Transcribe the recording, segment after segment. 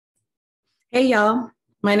Hey y'all,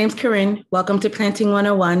 my name's Carine. Welcome to Planting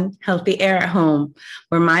 101, Healthy Air at Home,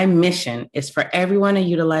 where my mission is for everyone to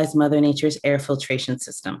utilize Mother Nature's air filtration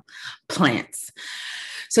system, plants.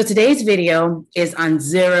 So today's video is on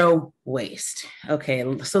zero waste. Okay,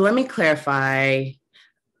 so let me clarify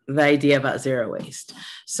the idea about zero waste.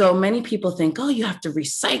 So many people think, oh, you have to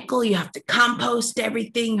recycle, you have to compost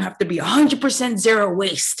everything, you have to be 100% zero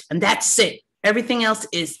waste, and that's it. Everything else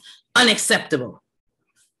is unacceptable.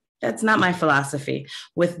 That's not my philosophy.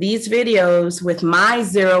 With these videos, with my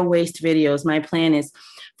zero waste videos, my plan is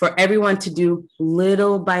for everyone to do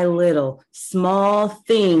little by little. Small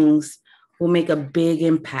things will make a big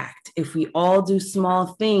impact. If we all do small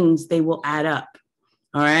things, they will add up.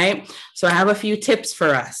 All right. So I have a few tips for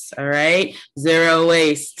us. All right. Zero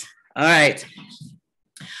waste. All right.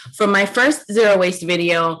 For my first zero waste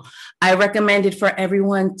video, I recommended for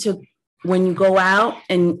everyone to, when you go out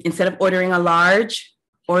and instead of ordering a large,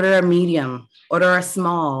 order a medium, order a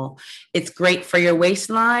small. It's great for your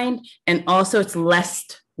waistline, and also it's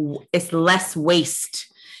less waste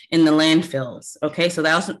in the landfills. Okay, so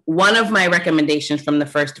that was one of my recommendations from the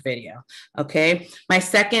first video. Okay, my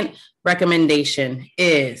second recommendation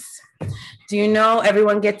is, do you know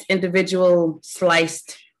everyone gets individual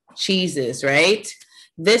sliced cheeses, right?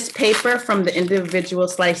 This paper from the individual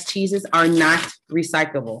sliced cheeses are not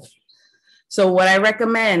recyclable. So what I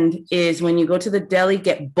recommend is when you go to the deli,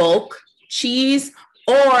 get bulk cheese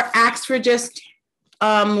or ask for just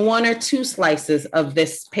one or two slices of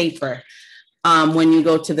this paper when you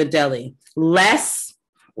go to the deli. Less,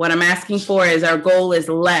 what I'm asking for is our goal is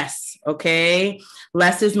less, okay?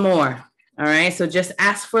 Less is more, all right? So just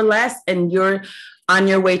ask for less and you're on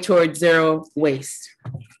your way towards zero waste.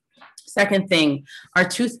 Second thing, our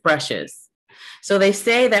toothbrushes. So they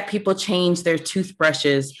say that people change their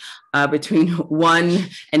toothbrushes between 1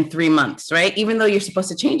 and 3 months, right? Even though you're supposed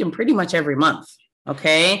to change them pretty much every month,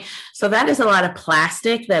 okay? So that is a lot of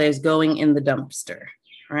plastic that is going in the dumpster,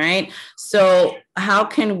 right? So how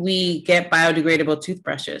can we get biodegradable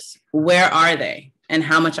toothbrushes? Where are they? And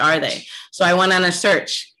how much are they? So I went on a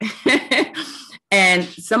search. And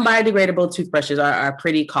some biodegradable toothbrushes are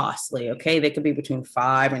pretty costly, okay? They could be between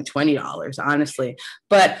 $5 and $20, honestly.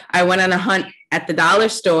 But I went on a hunt at the dollar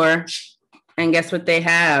store, and guess what they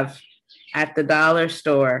have at the dollar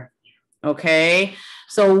store, okay?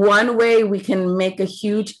 So one way we can make a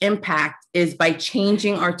huge impact is by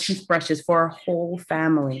changing our toothbrushes for our whole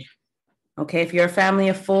family, okay? If you're a family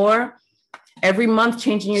of 4, every month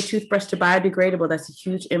changing your toothbrush to biodegradable, that's a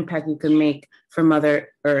huge impact you can make for Mother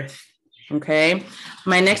Earth. Okay.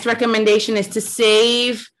 My next recommendation is to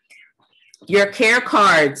save your care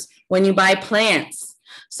cards when you buy plants.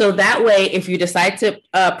 So that way, if you decide to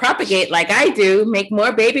propagate like I do, make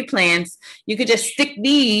more baby plants, you could just stick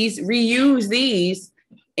these, reuse these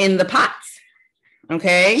in the pots.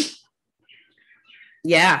 Okay.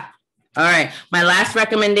 Yeah. All right. My last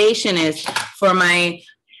recommendation is for my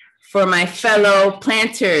fellow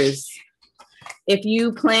planters. If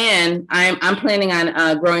you plan, I'm planning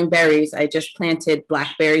on growing berries. I just planted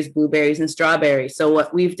blackberries, blueberries, and strawberries. So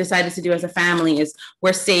what we've decided to do as a family is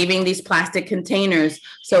we're saving these plastic containers.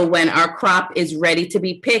 So when our crop is ready to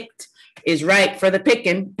be picked, is ripe for the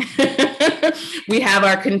picking, we have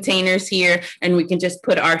our containers here and we can just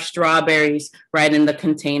put our strawberries right in the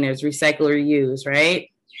containers, recycle or reuse, right?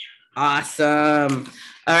 Awesome.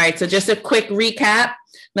 All right, so just a quick recap.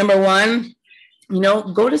 Number 1,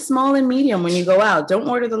 go to small and medium when you go out. Don't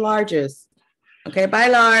order the largest. Okay, bye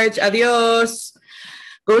large, adios.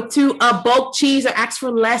 Go to a bulk cheese or ask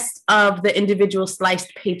for less of the individual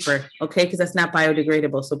sliced paper, okay? Because that's not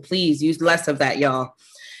biodegradable. So please use less of that, y'all.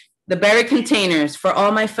 The berry containers for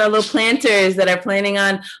all my fellow planters that are planning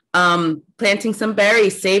on planting some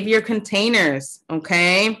berries, save your containers,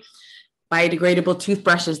 okay? Biodegradable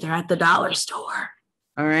toothbrushes, they're at the dollar store,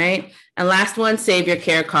 all right? And last one, save your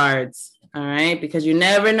care cards. All right, because you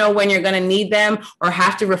never know when you're going to need them or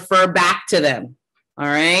have to refer back to them. All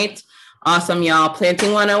right. Awesome, y'all.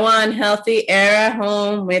 Planting 101, healthy air at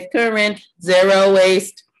home with Carine, zero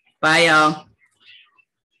waste. Bye, y'all.